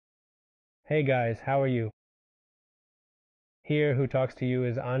Hey guys, how are you? Here who talks to you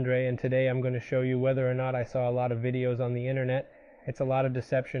is Andre, and today I'm going to show you whether or not I saw a lot of videos on the internet. It's a lot of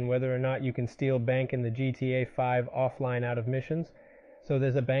deception whether or not you can steal bank in the GTA 5 offline out of missions. So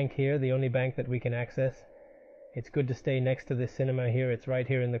there's a bank here, the only bank that we can access. It's good to stay next to this cinema here. It's right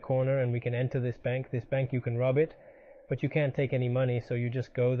here in the corner, and we can enter this bank. This bank, you can rob it, but you can't take any money, so you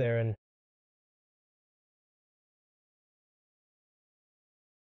just go there and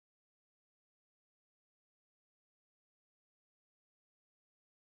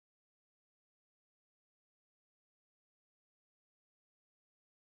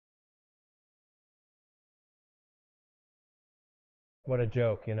what a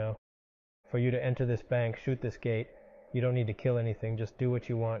joke, you know. For you to enter this bank, shoot this gate. You don't need to kill anything, just do what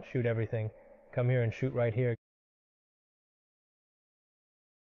you want, shoot everything. Come here and shoot right here.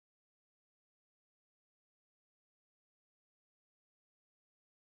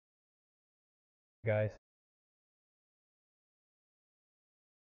 Guys.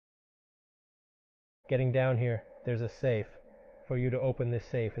 Getting down here, there's a safe. For you to open this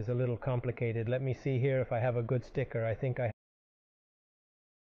safe is a little complicated. Let me see here if I have a good sticker. I think I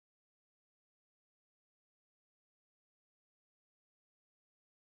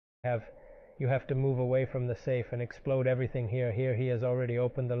have. You have to move away from the safe and explode everything here. Here he has already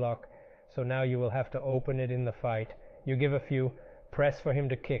opened the lock, so now you will have to open it in the fight. You give a few, press for him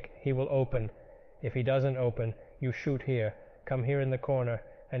to kick, he will open. If he doesn't open, you shoot here. Come here in the corner,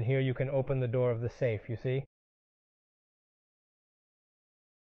 and here you can open the door of the safe, you see?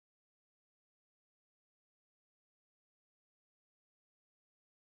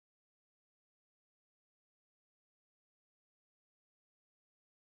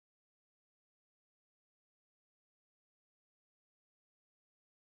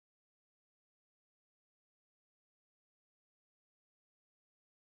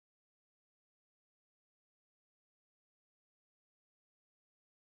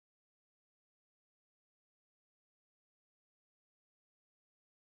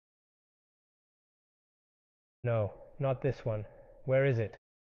 No, not this one. Where is it?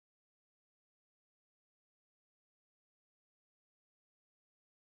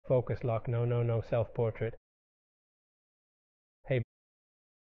 Focus lock. No, no, no. Self-portrait. Hey,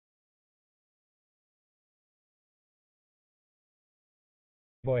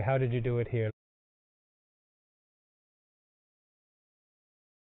 boy, how did you do it here?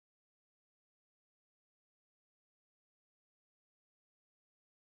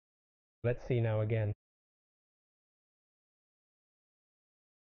 Let's see now again.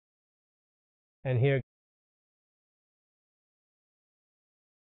 And here,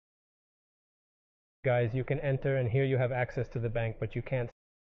 guys, you can enter, and here you have access to the bank, but you can't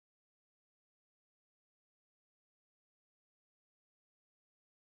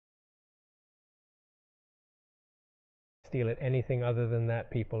steal it. Anything other than that,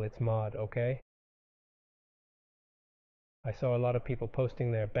 people, it's mod, okay? I saw a lot of people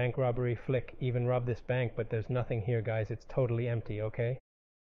posting there, bank robbery, flick, even rob this bank, but there's nothing here, guys. It's totally empty, okay?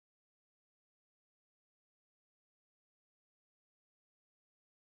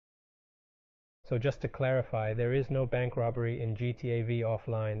 So just to clarify, there is no bank robbery in GTA V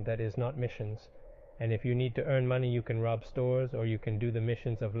offline that is not missions. And if you need to earn money, you can rob stores, or you can do the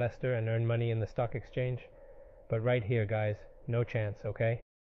missions of Leicester and earn money in the stock exchange. But right here, guys, no chance, okay?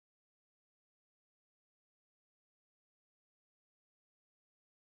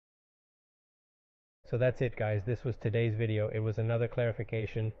 So that's it, guys. This was today's video. It was another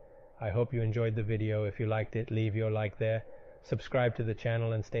clarification. I hope you enjoyed the video. If you liked it, leave your like there. Subscribe to the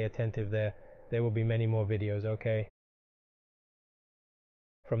channel and stay attentive there. There will be many more videos, okay?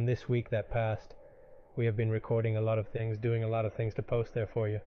 From this week that passed, we have been recording a lot of things, doing a lot of things to post there for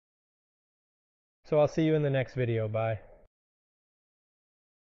you. So I'll see you in the next video. Bye.